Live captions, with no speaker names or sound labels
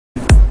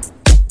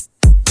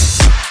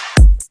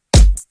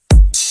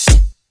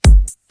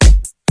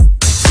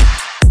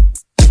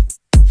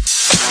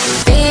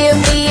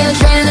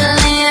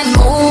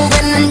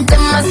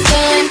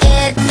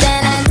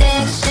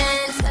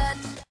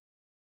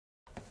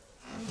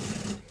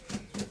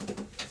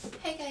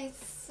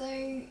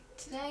So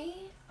today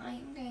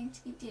I'm going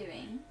to be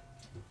doing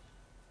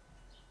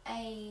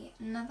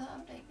another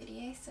update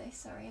video, so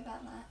sorry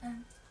about that.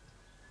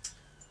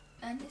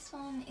 And this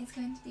one is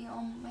going to be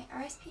on my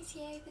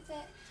RSPCA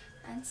visit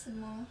and some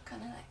more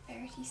kind of like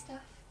ferrety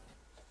stuff.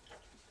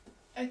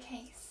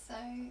 Okay, so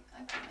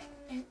I've got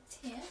my notes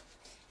here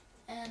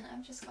and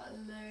I've just got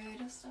a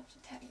load of stuff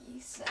to tell you,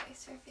 so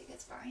sorry if it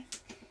gets boring.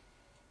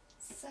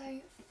 So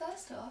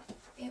first off,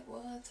 it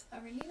was a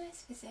really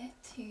nice visit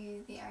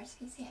to the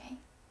RSPCA.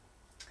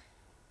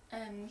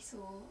 We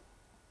saw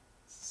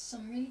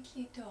some really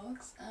cute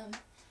dogs.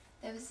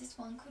 There was this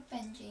one called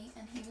Benji,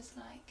 and he was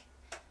like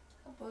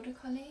a border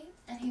collie,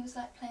 and he was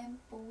like playing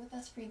ball with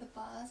us through the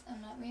bars,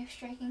 and like we were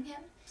stroking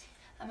him,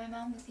 and my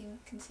mum was even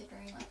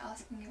considering like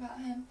asking me about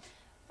him,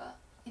 but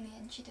in the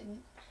end she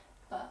didn't.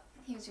 But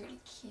he was really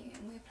cute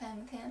and we were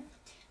playing with him.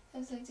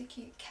 There was loads of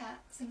cute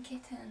cats and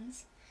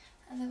kittens,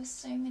 and there was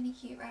so many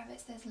cute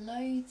rabbits. There's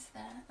loads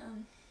there.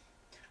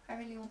 I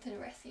really wanted to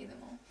rescue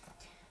them all.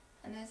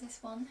 And there's this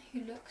one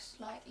who looks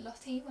like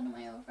Lottie, one of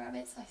my old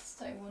rabbits. I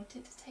so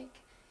wanted to take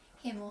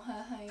him or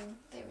her home.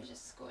 They were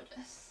just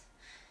gorgeous.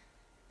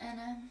 And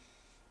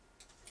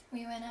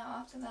we went out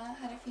after that,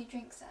 had a few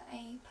drinks at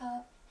a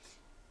pub,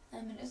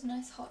 and it was a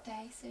nice hot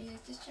day, so yeah,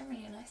 just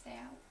generally a nice day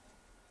out.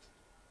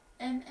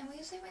 And we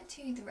also went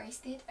to the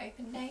Roasted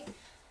open day.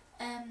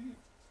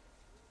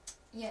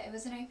 Yeah, it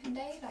was an open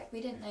day, like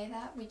we didn't know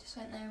that, we just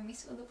went there and we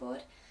saw the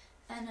board,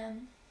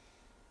 and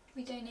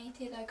we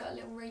donated. I got a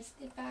little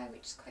roasted bag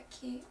which is quite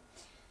cute,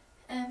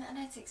 and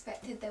as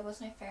expected there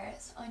was no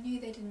ferrets. I knew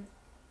they didn't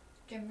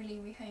generally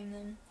rehome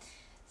them,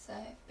 so,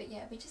 but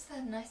yeah, we just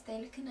had a nice day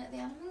looking at the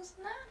animals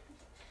and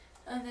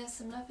that, and there's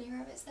some lovely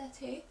rabbits there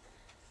too.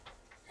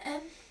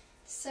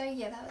 So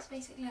yeah, that was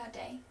basically our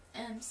day.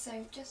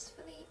 So just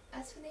for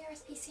as for the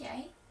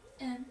RSPCA,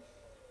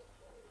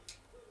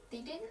 they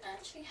didn't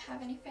actually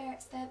have any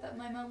ferrets there, but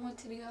my mum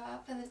wanted to go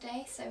out for the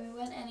day, so we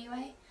went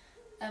anyway,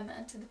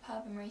 and to the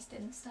pub and roasted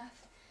and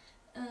stuff.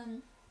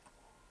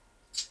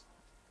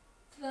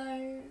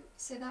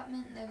 So that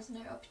meant there was no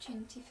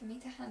opportunity for me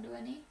to handle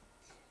any.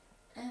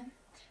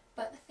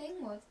 But the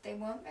thing was, they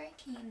weren't very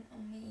keen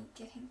on me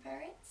getting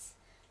ferrets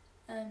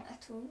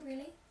at all,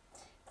 really.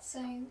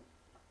 So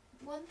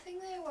one thing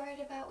they were worried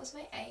about was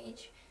my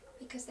age,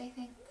 because they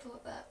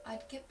thought that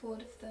I'd get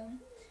bored of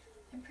them.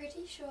 I'm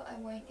pretty sure I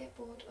won't get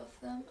bored of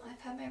them. I've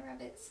had my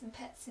rabbits and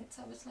pets since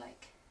I was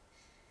like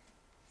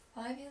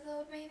 5 years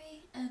old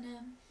maybe, and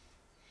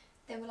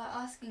they were like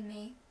asking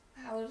me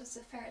how old does a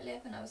ferret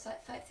live, and I was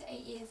like 5 to 8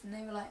 years, and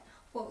they were like,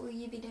 what will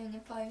you be doing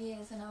in 5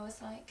 years? And I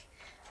was like,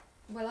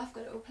 well, I've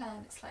got it all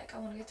planned. It's like I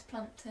want to go to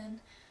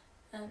Plumpton,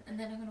 and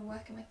then I'm going to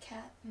work in my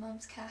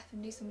mum's cafe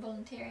and do some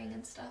volunteering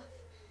and stuff,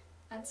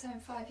 and so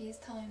in 5 years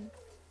time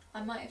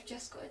I might have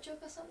just got a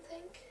job or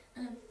something.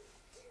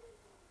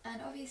 And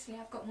obviously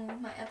I've got more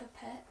with my other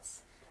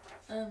pets,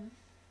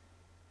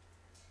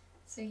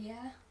 so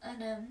yeah,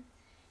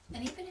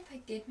 and even if I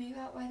did move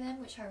out by then,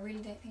 which I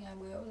really don't think I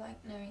will,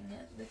 like knowing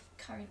the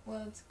current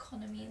world's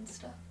economy and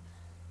stuff,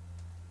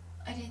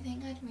 I don't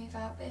think I'd move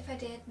out, but if I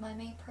did, my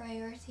main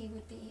priority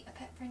would be a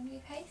pet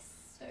friendly place,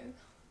 so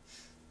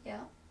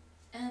yeah.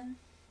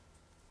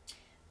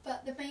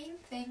 But the main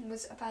thing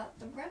was about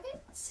the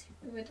rabbits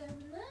who were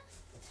down there,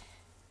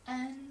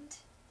 and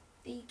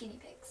the guinea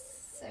pigs,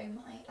 so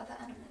my other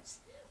animals.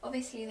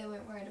 Obviously they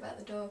weren't worried about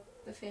the dog,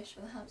 the fish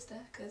or the hamster,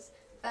 because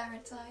they're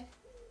inside,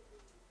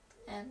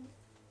 and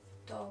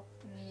dog,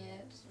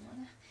 yeah, doesn't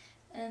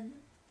matter.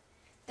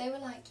 They were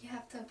like, you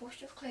have to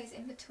wash your clothes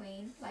in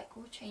between, like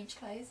or change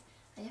clothes,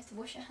 and you have to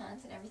wash your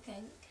hands and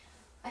everything.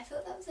 I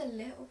thought that was a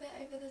little bit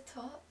over the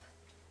top.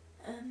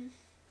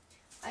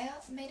 I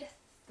made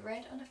a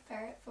thread on a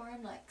ferret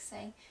forum, like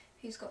saying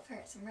who's got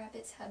ferrets and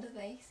rabbits, how do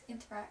they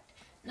interact.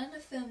 None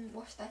of them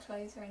wash their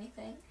clothes or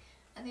anything,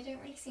 and they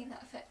don't really seem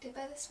that affected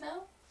by the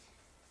smell.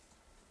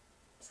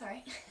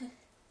 Sorry.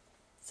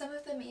 Some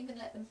of them even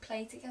let them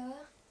play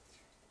together.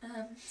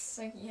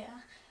 So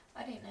yeah,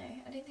 I don't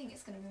know. I don't think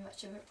it's going to be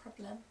much of a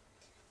problem.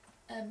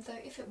 Though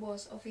if it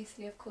was,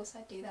 obviously of course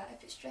I'd do that.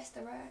 If it stressed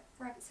the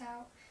rabbits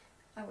out,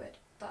 I would.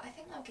 But I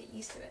think I'll get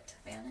used to it, to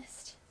be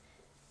honest.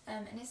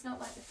 And it's not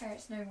like the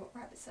ferrets know what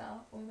rabbits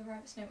are, or the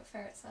rabbits know what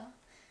ferrets are,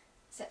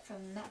 except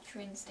from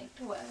natural instinct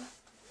or whatever.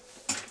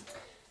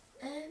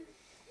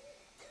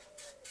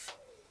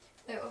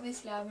 Though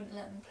obviously I wouldn't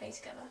let them play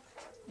together.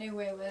 No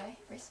way would I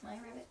risk my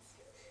rabbits.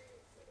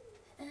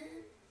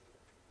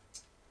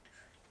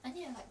 And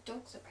yeah, like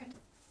dogs are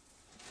predators.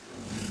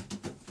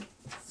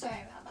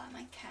 Sorry about that,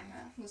 my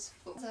camera was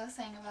full. As I was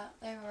saying about,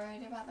 they were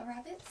worried about the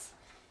rabbits.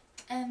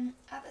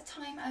 At the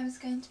time I was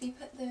going to be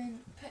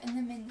putting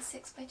them in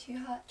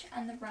 6x2 hutch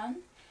and the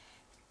run.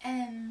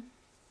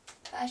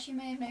 But as you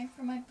may have known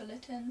from my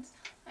bulletins,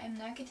 I am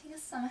now getting a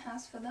summer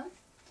house for them.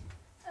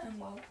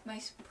 Well,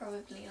 most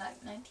probably like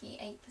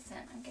 98%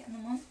 I'm getting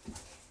them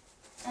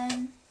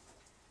on.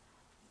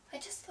 I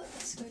just thought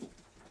this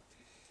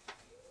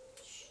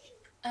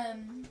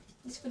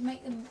would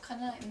make them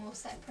kind of like more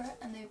separate,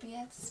 and they would be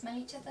able to smell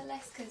each other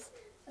less, because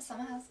the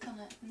summer house is kind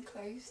of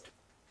enclosed.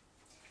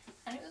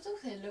 and it would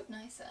also look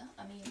nicer.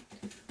 I mean,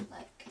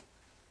 like,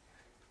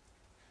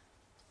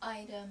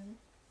 I'd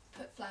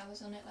put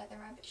flowers on it like the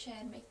rabbit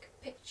shed, make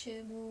a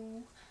picture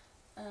wall,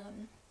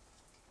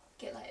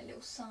 get like a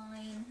little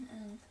sign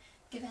and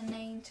give a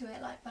name to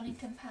it like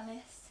Bunnington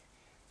Palace,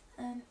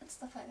 and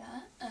stuff like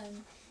that.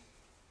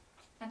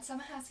 And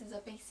summer houses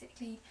are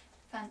basically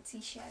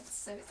fancy sheds,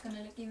 so it's going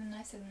to look even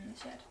nicer than the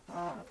shed.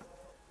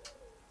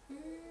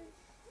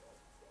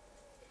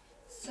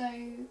 So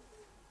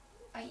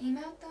I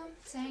emailed them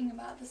saying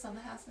about the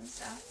summer house and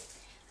stuff,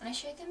 and I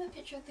showed them a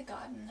picture of the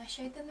garden. I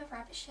showed them the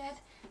rabbit shed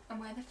and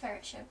where the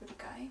ferret shed would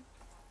go.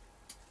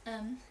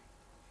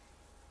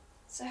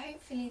 So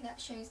hopefully that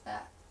shows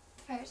that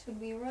the ferrets would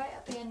be right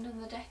at the end on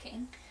the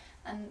decking,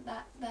 and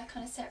that they're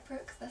kind of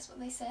separate, because that's what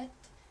they said,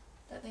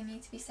 that they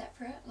need to be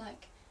separate.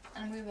 Like,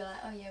 and we were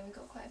like, oh yeah, we've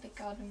got quite a big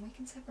garden, we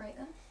can separate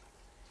them.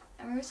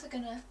 And we're also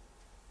gonna,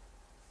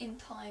 in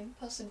time,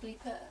 possibly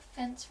put a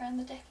fence around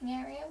the decking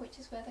area, which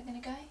is where they're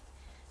gonna go,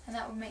 and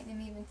that would make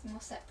them even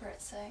more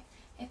separate. So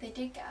if they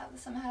did get out of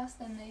the summer house,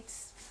 then they'd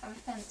have a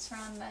fence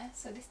around there,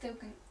 so they still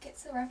can get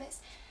to the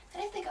rabbits.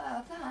 And if they got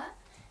out of that,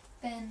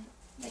 then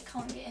they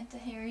can't get into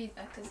here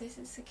either, because this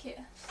is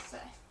secure. So,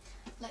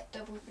 like,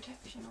 double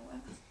protection or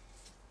whatever.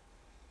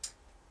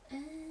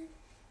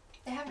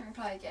 They haven't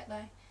replied yet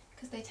though,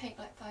 because they take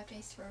like 5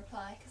 days to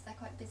reply, because they're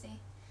quite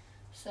busy.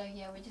 So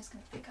yeah, we're just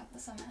going to pick up the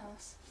summer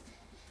house.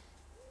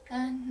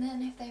 And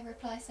then if they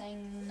reply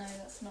saying, no,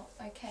 that's not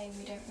okay,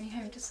 we don't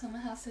rehome to summer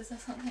houses or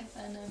something,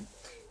 then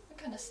that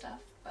kind of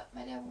stuff. But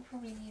my dad will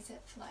probably use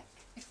it for like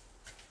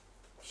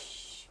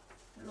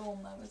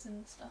lawnmowers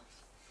and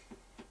stuff.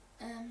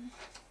 And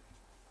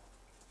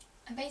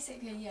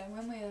basically, yeah,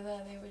 when we were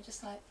there, they were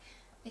just like,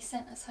 they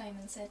sent us home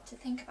and said to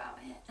think about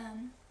it.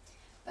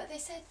 But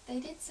they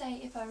did say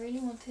if I really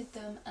wanted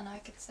them and I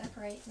could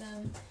separate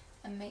them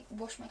and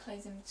wash my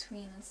clothes in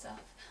between and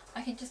stuff,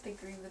 I can just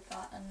agree with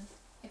that, and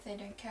if they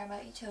don't care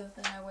about each other,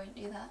 then I won't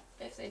do that.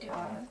 But if they do,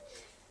 I will.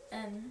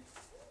 And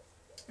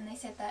they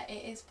said that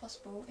it is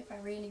possible if I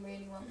really,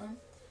 really want them.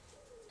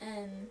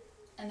 And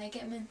they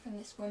get them in from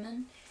this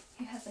woman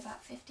who has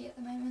about 50 at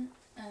the moment.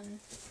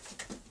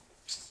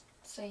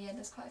 So yeah,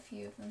 there's quite a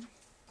few of them.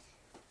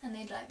 And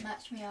they'd like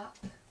match me up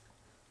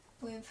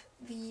with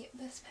the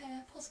best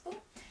pair possible.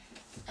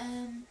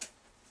 And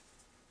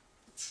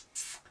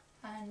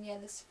yeah,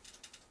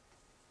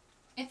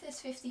 if there's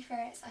 50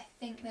 ferrets, I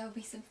think there'll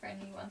be some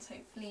friendly ones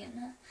hopefully in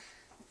there.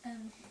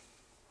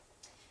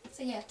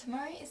 So yeah,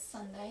 tomorrow is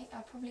Sunday.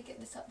 I'll probably get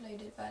this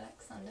uploaded by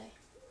like Sunday.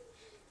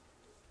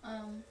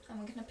 And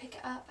we're going to pick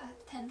it up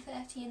at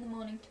 10:30 in the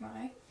morning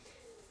tomorrow.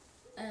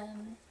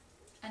 And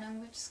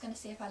I'm just going to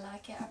see if I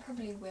like it. I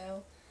probably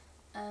will.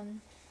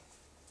 And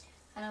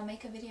I'll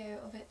make a video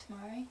of it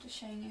tomorrow, just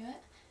showing you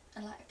it,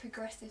 and like a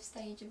progressive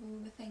stage of all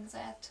the things I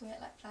add to it,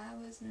 like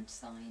flowers and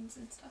signs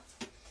and stuff.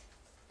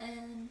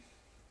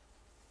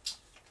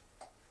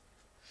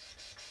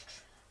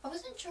 I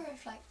wasn't sure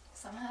if like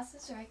summer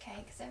houses are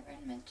okay, because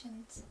everyone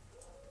mentions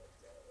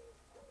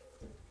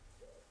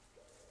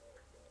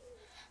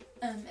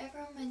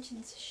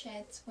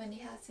sheds, Wendy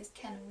houses,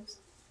 kennels,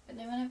 but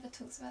no one ever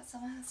talks about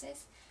summer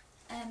houses.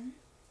 And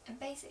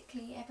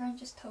basically everyone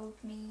just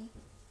told me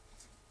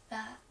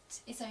that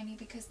it's only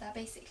because they're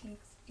basically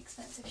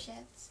expensive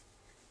sheds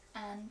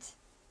and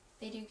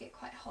they do get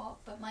quite hot,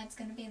 but mine's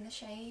going to be in the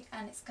shade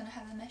and it's going to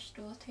have a mesh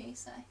door too,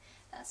 so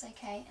that's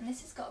okay. And this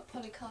has got a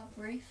polycarb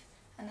roof,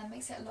 and that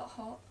makes it a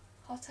lot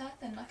hotter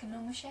than like a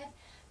normal shed,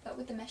 but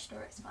with the mesh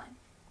door it's fine.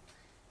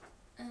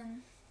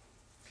 And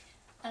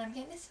I'm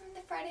getting this from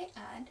the Friday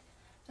ad.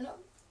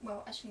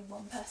 Actually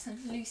one person,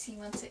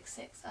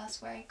 Lucy166,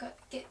 asked where I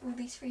get all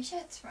these free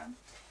sheds from.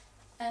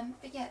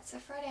 But yeah, it's a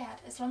Friday ad.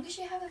 As long as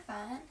you have a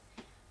van,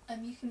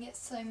 you can get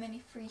so many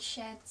free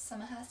sheds,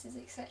 summer houses,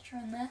 etc.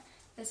 on there.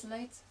 There's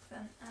loads of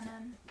them,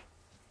 and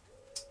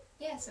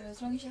yeah, so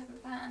as long as you have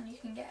a van, you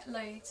can get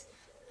loads.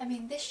 I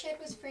mean, this shed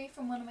was free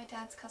from one of my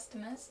dad's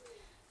customers.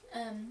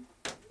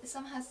 The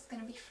summer house is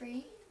going to be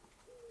free.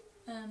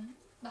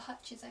 The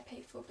hutches I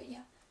paid for, but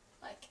yeah,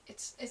 like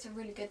it's a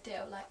really good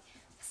deal. Like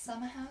a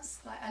summer house,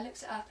 like I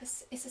looked it up.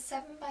 It's a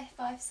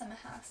 7x5 summer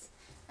house,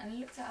 and I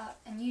looked it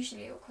up, and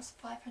usually it will cost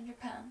 £500,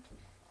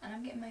 and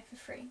I'm getting mine for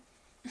free.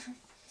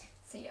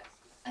 So yeah,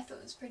 I thought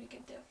it was a pretty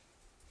good deal.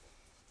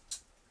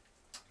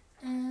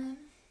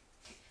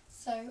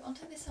 So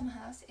onto the summer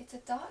house. It's a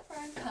dark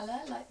brown colour,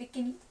 like the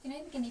the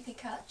guinea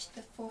pig hutch,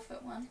 the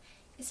 4-foot one.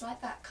 It's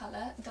like that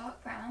colour,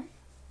 dark brown.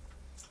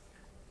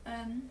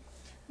 I'm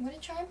going to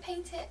try and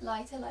paint it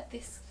lighter, like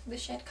the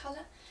shed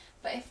colour,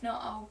 but if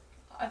not,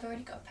 I've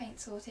already got paint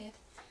sorted,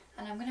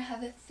 and I'm going to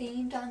have a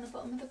theme down the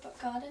bottom of the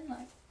garden,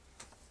 like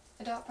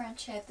a dark brown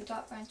shed, the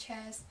dark brown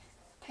chairs,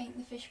 paint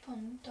the fish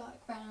pond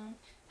dark brown,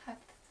 have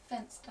the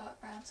fence dark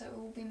brown, so it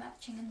will all be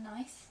matching and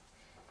nice.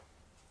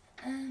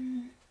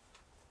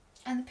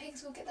 And the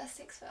pigs will get their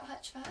 6-foot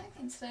hutch back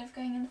instead of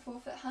going in the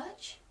 4-foot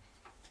hutch.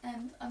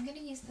 I'm going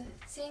to use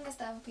seeing as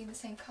that will be the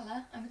same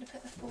colour, I'm going to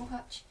put the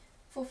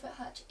 4-foot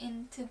hutch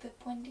into the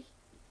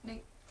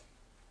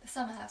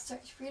summer house. So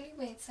it's really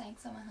weird saying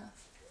summer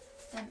house.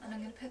 and I'm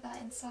going to put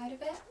that inside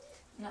of it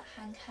and like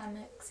hang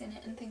hammocks in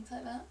it and things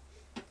like that.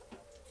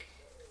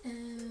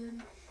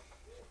 And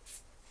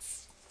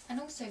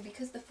also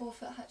because the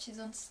 4-foot hutch is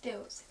on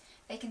stilts,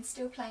 they can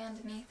still play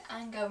underneath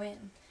and go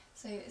in,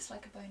 so it's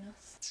like a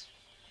bonus.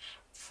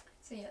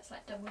 So yeah, it's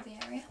like double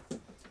the area.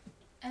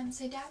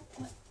 So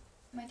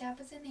my dad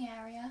was in the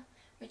area,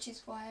 which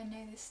is why I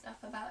know this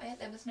stuff about it.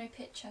 There was no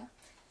picture,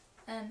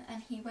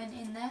 and he went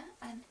in there,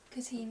 and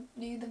because he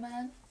knows the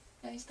man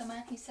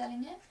who's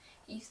selling it,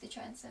 he used to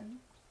try and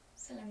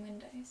sell him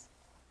windows.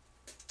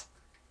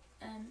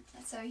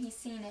 So he's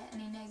seen it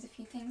and he knows a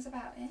few things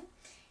about it.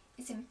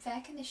 It's in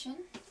fair condition.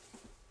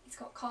 It's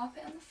got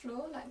carpet on the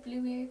floor, like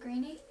bluey or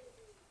greeny.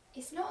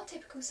 It's not a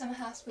typical summer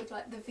house with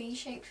like the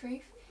V-shaped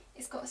roof.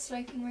 It's got a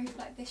sloping roof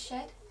like this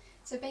shed.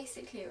 So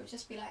basically it will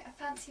just be like a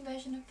fancy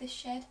version of this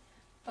shed,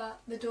 but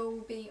the door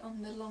will be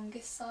on the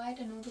longest side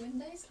and all the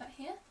windows like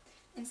here,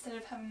 instead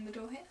of having the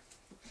door here.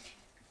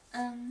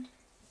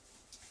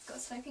 It's got a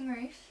sloping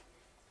roof.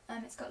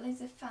 It's got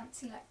loads of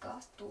fancy like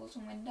glass doors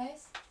and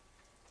windows.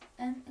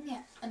 And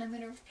yeah, and I'm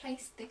going to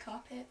replace the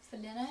carpet for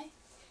lino.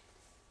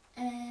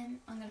 I'm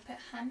going to put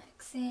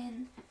hammocks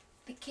in.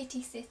 The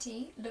kitty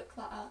city, look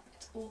that up,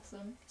 it's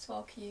awesome, it's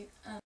well cute.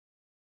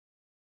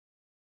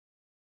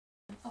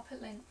 I'll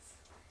put links.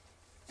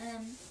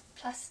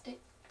 Plastic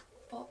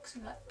box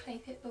with like play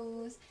pit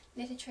balls,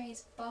 litter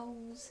trays,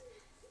 bowls,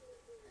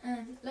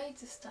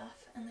 loads of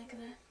stuff, and they're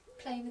going to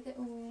play with it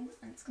all,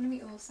 and it's going to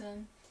be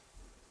awesome.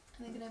 And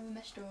they're going to have a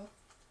mesh door.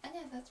 And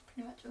yeah, that's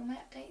pretty much all my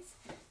updates.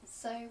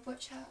 So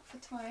watch out for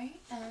tomorrow,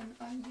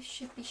 I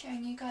should be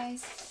showing you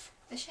guys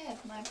the shed.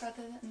 My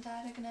brother and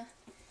dad are going to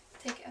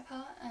take it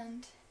apart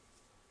and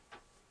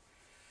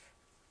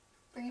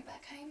bring it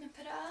back home and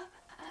put it up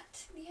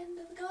at the end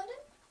of the garden.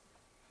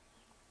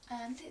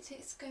 And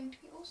it's going to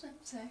be awesome,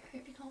 so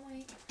hope you can't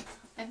wait.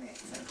 I'm very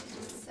excited.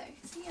 So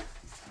see ya.